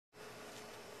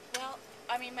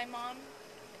mean, my mom,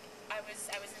 I was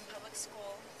in public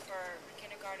school for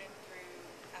kindergarten through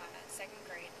second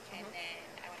grade, and then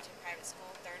I went to private school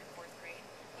third and fourth grade.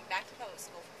 Went back to public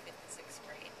school for fifth and sixth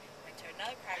grade. Went to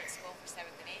another private school for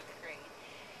seventh and eighth grade,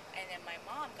 and then my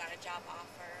mom got a job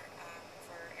offer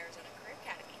for Arizona Career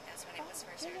Academy. That's when it was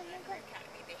first Arizona Career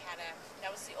Academy. They had that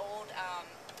was the old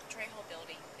Trejo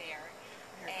building there,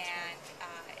 and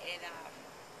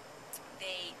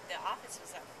the office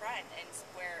was up front, and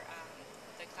where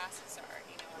the classes are,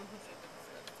 you know,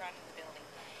 for the front of the building.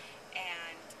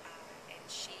 And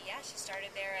she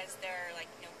started there as their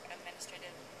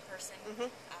administrative person,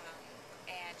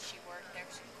 and she worked there.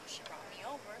 She brought me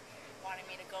over, wanted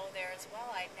me to go there as well.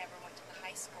 I never went to the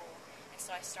high school, and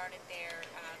so I started there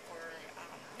for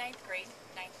ninth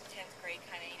and 10th grade,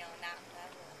 kind of, you know, in that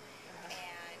level.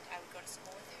 And I would go to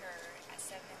school with her at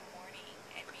 7 in the morning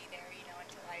and be there, you know,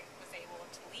 until I was able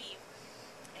to leave.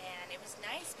 And it was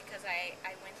nice because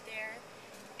I went there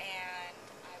and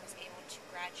I was able to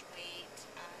graduate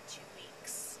 2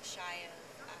 weeks shy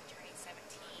of turning 17.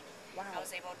 Wow. I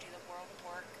was able to do the world of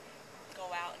work, go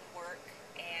out and work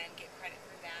and get credit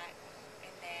for that.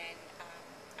 And then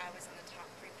I was in the top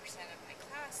 3% of my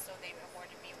class, so they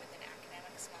awarded me with an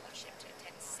academic scholarship to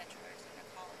attend Central Arizona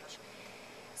College.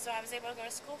 So I was able to go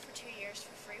to school for 2 years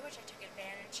for free, which I took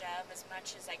advantage of as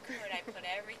much as I could. I put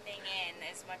everything in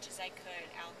as much as I could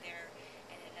out there,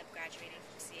 and ended up graduating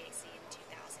from CAC in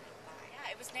 2005.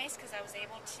 Yeah, it was nice because I was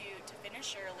able to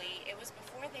finish early. It was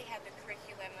before they had the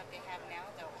curriculum that they have now,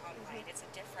 though, online. It's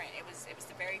a different. It was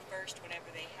the very first whatever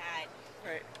they had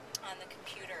on the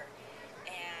computer,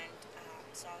 and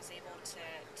so I was able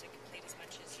to complete as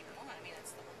much as you want. I mean,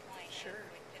 that's the whole point. Sure.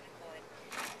 With Pinnacle,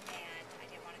 and I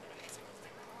didn't want to go to high school with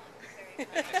my mom very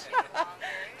much any longer.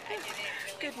 I didn't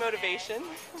really Good motivation.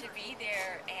 to be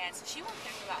there, and so she worked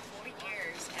there for about 4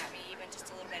 years at me, even just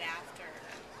a little bit after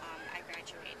I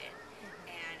graduated.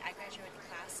 And I graduated the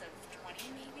class of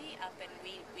 20 maybe, and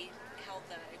we held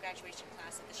the graduation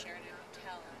class at the Sheraton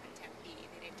Hotel up in Tempe.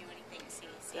 They didn't do anything at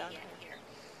CAC yet here.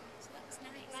 So that was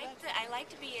nice. I like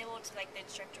to be able to, like, the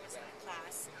instructor was in the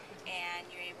class, and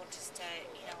you're able just to,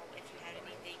 you know, if you had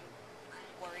anything,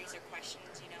 worries or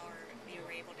questions, you know, or you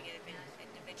were able to get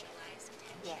individualized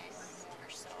attention more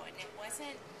so. And it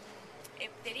wasn't,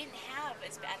 they didn't have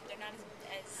as bad, they're not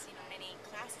as you know, many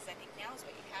classes. I think now is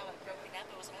what you have it broken up.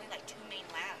 It was only like 2 main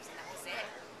labs, and that was it.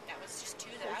 That was just 2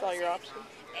 that I was all your in. options.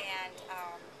 And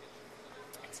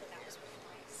so that was really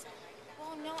nice. I like that.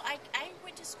 Well, no, I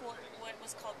went to school at what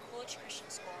was called Coolidge Christian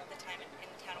School at the time in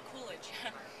the town of Coolidge.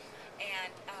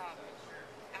 And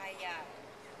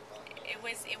it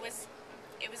was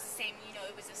the same, you know,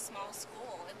 it was a small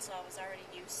school, and so I was already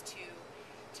used to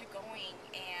going,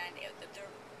 and the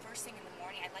first thing in the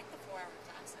morning, I liked the 4-hour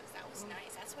classes. That was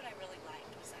nice. That's what I really liked,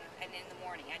 was and in the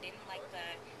morning. I didn't like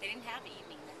they didn't have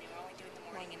evening, and they were only doing the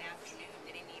morning and afternoon.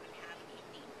 They didn't even have an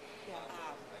evening,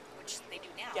 which they do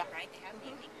now, right? They have an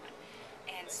evening one.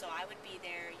 And so I would be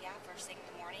there, first thing in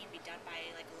the morning, and be done by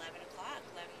like 11 o'clock,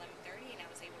 11:30, and I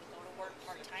was able to go to work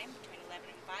part-time between 11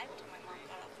 and 5 until my mom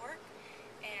got off work,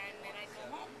 and then I'd go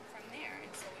home from there.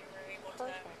 And so we were able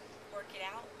to work it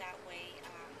out that way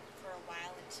for a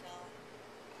while until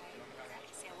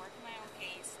I worked at my own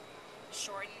pace,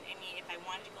 shorten. I mean, if I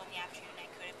wanted to go in the afternoon, I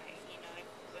could. If I, you know,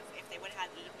 if they would have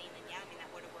the evening, then I mean, that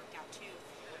would have worked out too.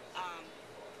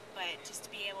 But just to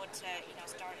be able to, you know,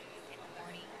 start in the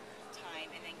morning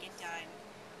time and then get done,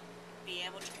 be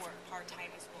able to work part-time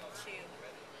as well too,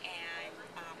 and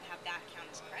have that count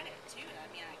as credit too. I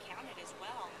mean, I counted as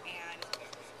well, and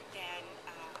then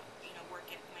you know, work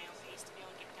at my own pace to be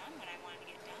able to get done when I wanted to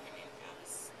get done. And I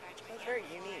was graduating. That's very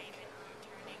unique. And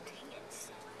turned 18,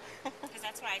 so because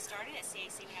that's why I started at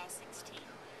CAC when I was 16.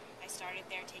 I started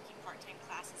there taking part-time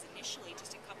classes initially,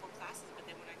 just a couple classes, but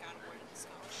then when I got awarded the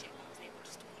scholarship, I was able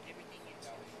just to put everything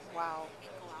into it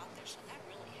and go out there. So that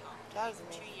really helped. That was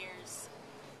amazing. 2 years.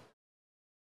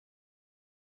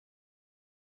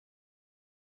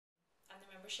 I'm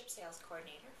the membership sales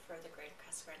coordinator for the Greater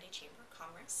Casa Grande Chamber of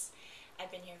Commerce. I've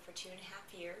been here for 2.5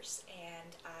 years,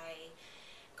 and I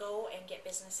go and get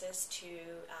businesses to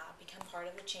become part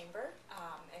of the chamber,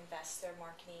 invest their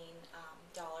marketing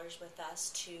dollars with us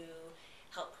to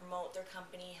help promote their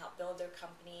company, help build their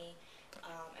company,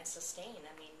 and sustain.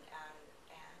 I mean,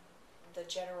 and the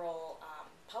general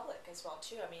public as well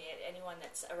too. I mean, anyone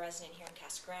that's a resident here in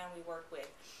Casa Grande, we work with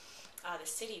the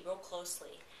city real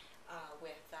closely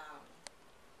with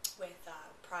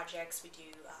projects. We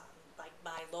do like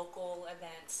buy local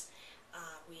events.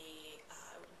 We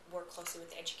work closely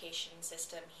with the education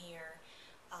system here.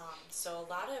 So a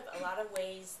lot of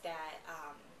ways that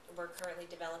we're currently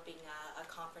developing a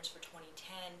conference for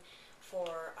 2010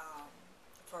 for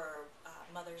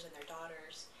mothers and their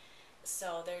daughters.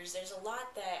 So there's a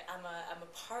lot that I'm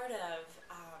a part of,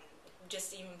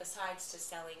 just even besides just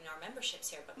selling our memberships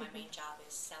here. But my main job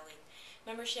is selling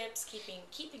memberships,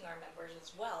 keeping our members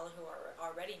as well who are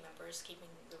already members, keeping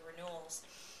the renewals,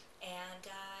 and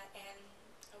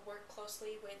work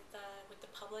closely with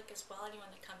the public as well.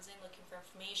 Anyone that comes in looking for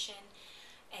information,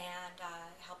 and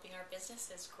helping our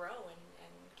businesses grow and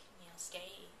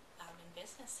stay in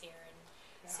business here.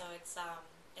 And so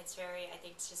it's very, I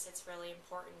think it's really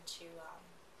important to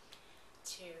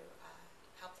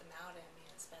help them out,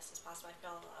 as best as possible. I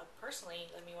feel personally,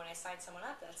 when I sign someone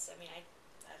up, that's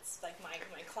like my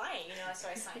client, so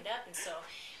I signed up, and so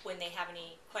when they have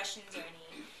any questions or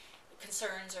any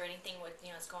concerns or anything with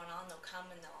what's going on, they'll come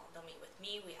and they'll meet with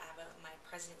me. We have my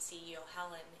president CEO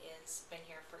Helen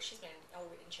she's been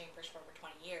over in Chambers for over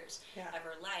 20 years of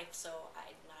her life, so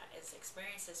I'm not as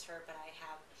experienced as her, but I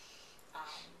have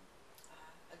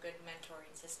a good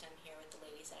mentoring system here with the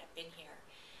ladies that have been here,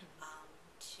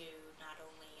 to not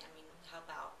only help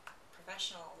out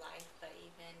professional life, but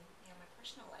even my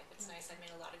personal life. It's nice. I've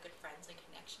made a lot of good friends and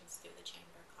connections through the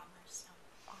Chamber of Commerce. So.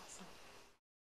 Awesome.